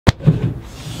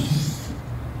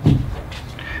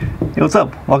Hey, what's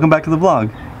up? Welcome back to the vlog.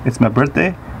 It's my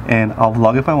birthday and I'll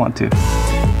vlog if I want to.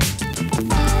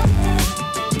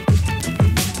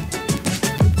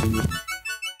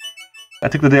 I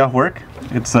took the day off work.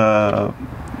 It's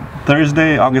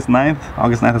Thursday, August 9th.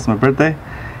 August 9th is my birthday.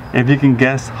 If you can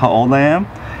guess how old I am,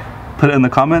 put it in the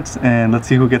comments and let's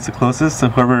see who gets the closest. So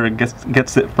whoever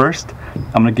gets it first,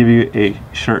 I'm gonna give you a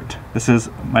shirt. This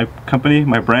is my company,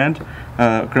 my brand,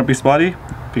 Grumpy Spotty.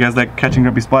 If you guys like catching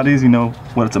Grumpy Spotties, you know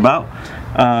what it's about.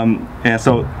 And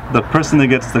so the person that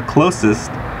gets the closest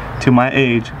to my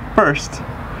age first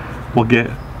will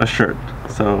get a shirt.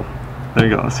 So there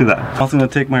you go, let's see that. I'm also gonna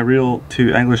take my reel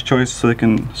to Angler's Choice so they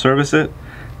can service it.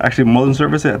 Actually, more than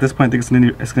service it, at this point I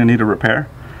think it's gonna need a repair.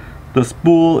 The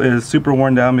spool is super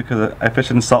worn down because I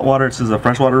fish in saltwater. This is a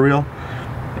freshwater reel,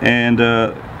 and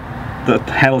the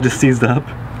handle just seized up,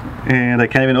 and I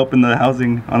can't even open the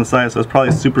housing on the side, so it's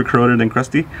probably super corroded and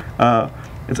crusty.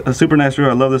 It's a super nice reel.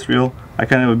 I love this reel. I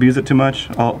kind of abuse it too much.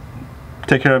 I'll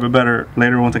take care of it better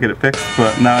later once I get it fixed,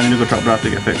 but now I need to go drop it off to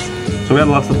get fixed. So we had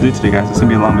a lot of stuff to do today, guys. It's gonna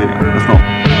be a long video. Let's roll.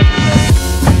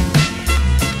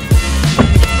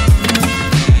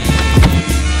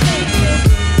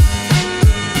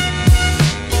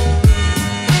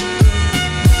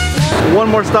 One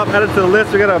more stop added to the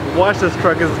list. We gotta wash this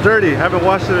truck. It's dirty. I haven't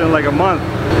washed it in like a month.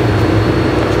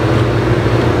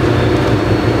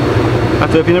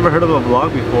 So if you never heard of a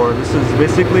vlog before, this is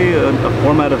basically a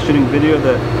format of shooting video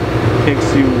that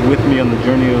takes you with me on the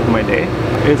journey of my day.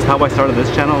 It's how I started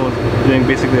this channel, was doing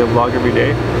basically a vlog every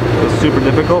day. It was super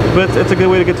difficult, but it's a good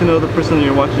way to get to know the person that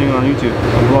you're watching on YouTube.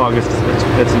 A vlog, it's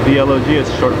VLOG,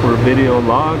 it's short for video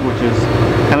log, which is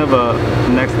kind of a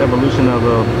next evolution of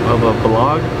a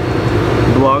vlog.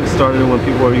 Blogs started when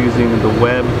people were using the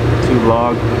web to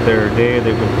log their day.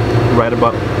 They would write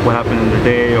about what happened in their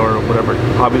day or whatever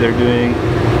hobby they're doing.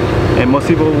 And most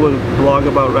people would blog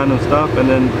about random stuff, and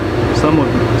then some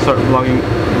would start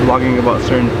blogging about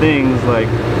certain things like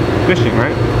fishing,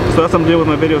 right? So that's what I'm doing with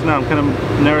my videos now. I'm kind of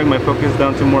narrowing my focus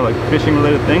down to more like fishing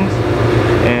related things,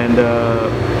 and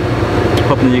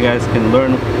hoping that you guys can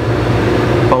learn,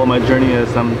 follow my journey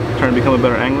as I'm trying to become a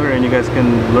better angler, and you guys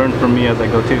can learn from me as I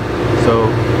go too. So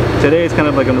today is kind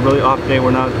of like a really off day.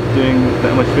 We're not doing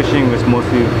that much fishing. It's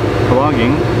mostly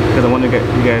vlogging because I want to get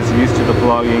you guys used to the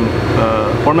vlogging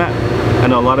format. I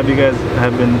know a lot of you guys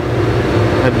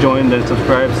have joined and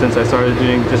subscribed since I started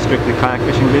doing just strictly kayak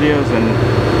fishing videos,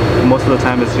 and most of the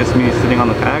time it's just me sitting on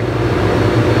the kayak.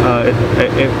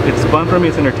 It's fun for me,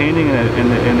 it's entertaining,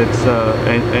 and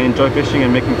I enjoy fishing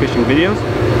and making fishing videos.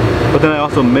 But then I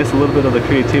also miss a little bit of the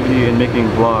creativity in making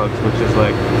vlogs, which is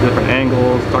like different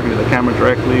angles, talking to the camera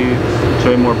directly,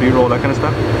 showing more b-roll, that kind of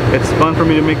stuff. It's fun for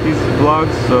me to make these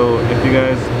vlogs, so if you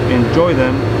guys enjoy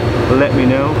them, let me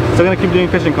know. Still gonna keep doing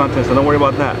fishing content, so don't worry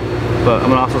about that. But I'm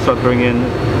gonna also start throwing in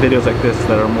videos like this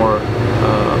that are more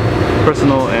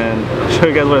personal, and show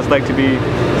you guys what it's like to be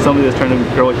somebody that's trying to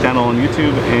grow a channel on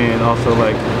YouTube and also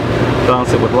like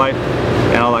balance it with life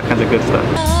and all that kinds of good stuff.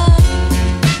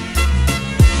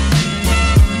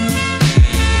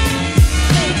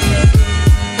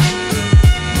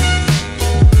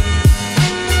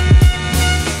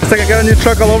 It's like I got a new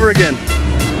truck all over again.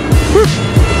 Woo.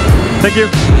 Thank you.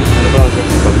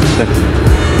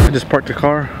 I just parked the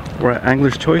car. We're at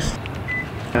Angler's Choice,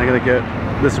 and I gotta get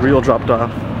this reel dropped off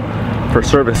for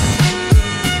service.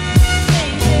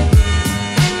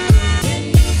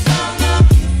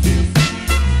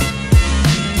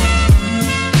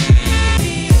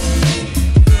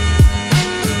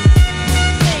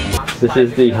 This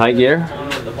is the high gear.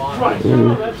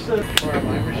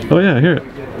 Oh yeah, I hear it.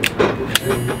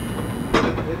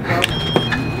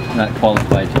 Not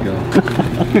qualified to go.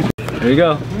 There you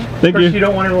go. Thank you. You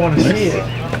don't want everyone to see it.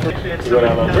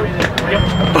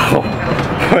 Oh,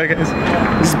 alright guys, I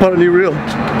just bought a new reel. I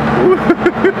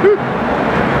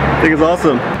think it's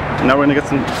awesome. Now we're gonna get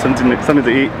something to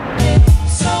eat.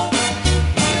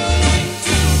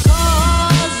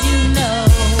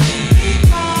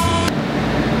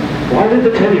 Why did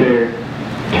the teddy bear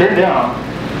turn down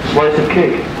a slice of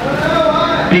cake?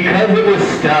 Because it was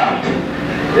stuffed.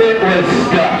 It was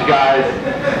stuffed, guys.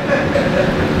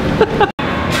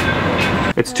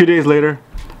 It's 2 days later.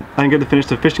 I didn't get to finish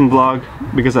the fishing vlog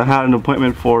because I had an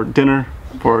appointment for dinner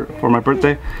for my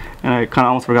birthday, and I kind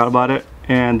of almost forgot about it,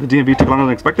 and the DMV took longer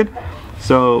than expected.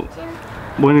 So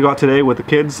we're gonna go out today with the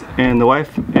kids and the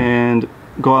wife and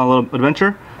go on a little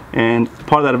adventure, and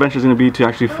part of that adventure is gonna be to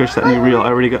actually fish that new reel. I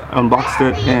already unboxed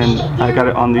it and I got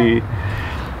it on a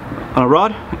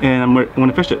rod, and I'm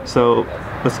gonna fish it. So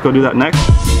let's go do that next.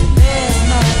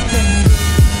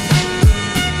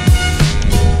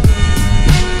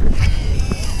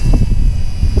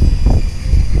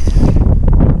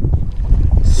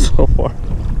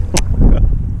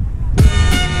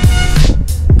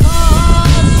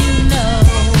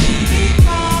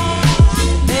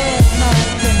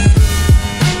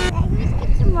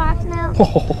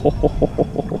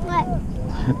 What?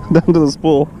 Down to the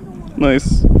spool.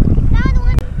 Nice.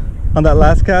 On that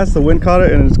last cast, the wind caught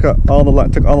it and it just got all the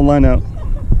line, took all the line out.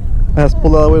 I have to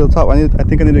pull it all the way to the top. I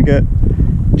think I need to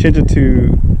change it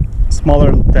to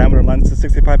smaller diameter line. It's a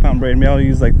 65-pound braid. Maybe I'll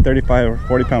use like 35 or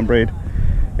 40-pound braid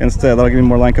instead. That'll give me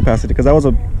more line capacity. Because I was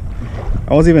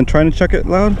even trying to chuck it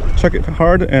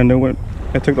hard, and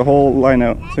it took the whole line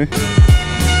out. See?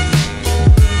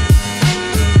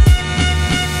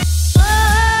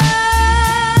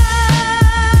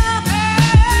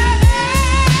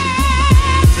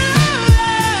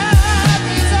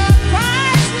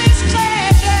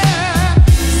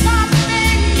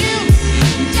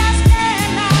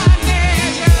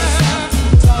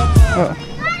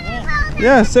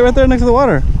 Yeah, sit right there next to the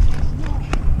water.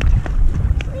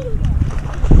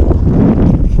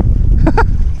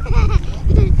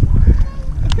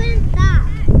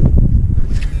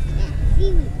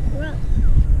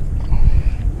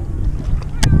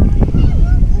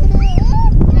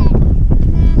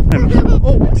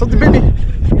 Oh, something bit me.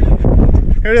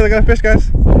 Here it is, I got a fish,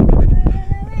 guys.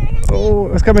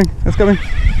 Oh, it's coming, it's coming.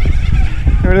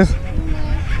 Here it is.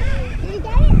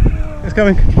 It's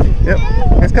coming. Yep,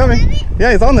 it's coming.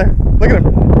 Yeah, he's on there. Look at him.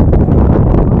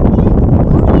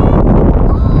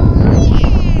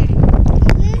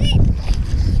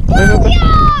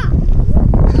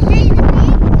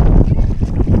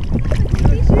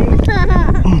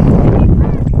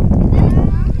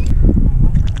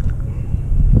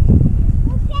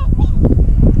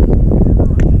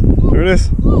 There it is.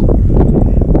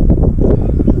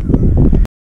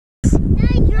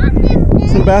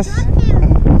 Some bass.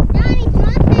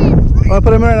 I'll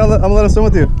put him in and I'm gonna let him swim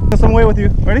with you. I'll swim away with you.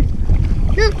 Ready?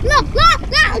 No.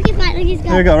 Okay, fine. Let us go.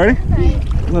 There you go. Ready?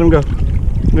 Let him go.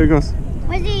 There he goes.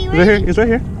 Where's he? He's right here. He's right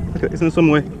here. Okay, he's gonna swim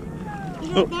away.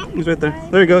 Oh, he's right there.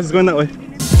 There he goes. He's going that way.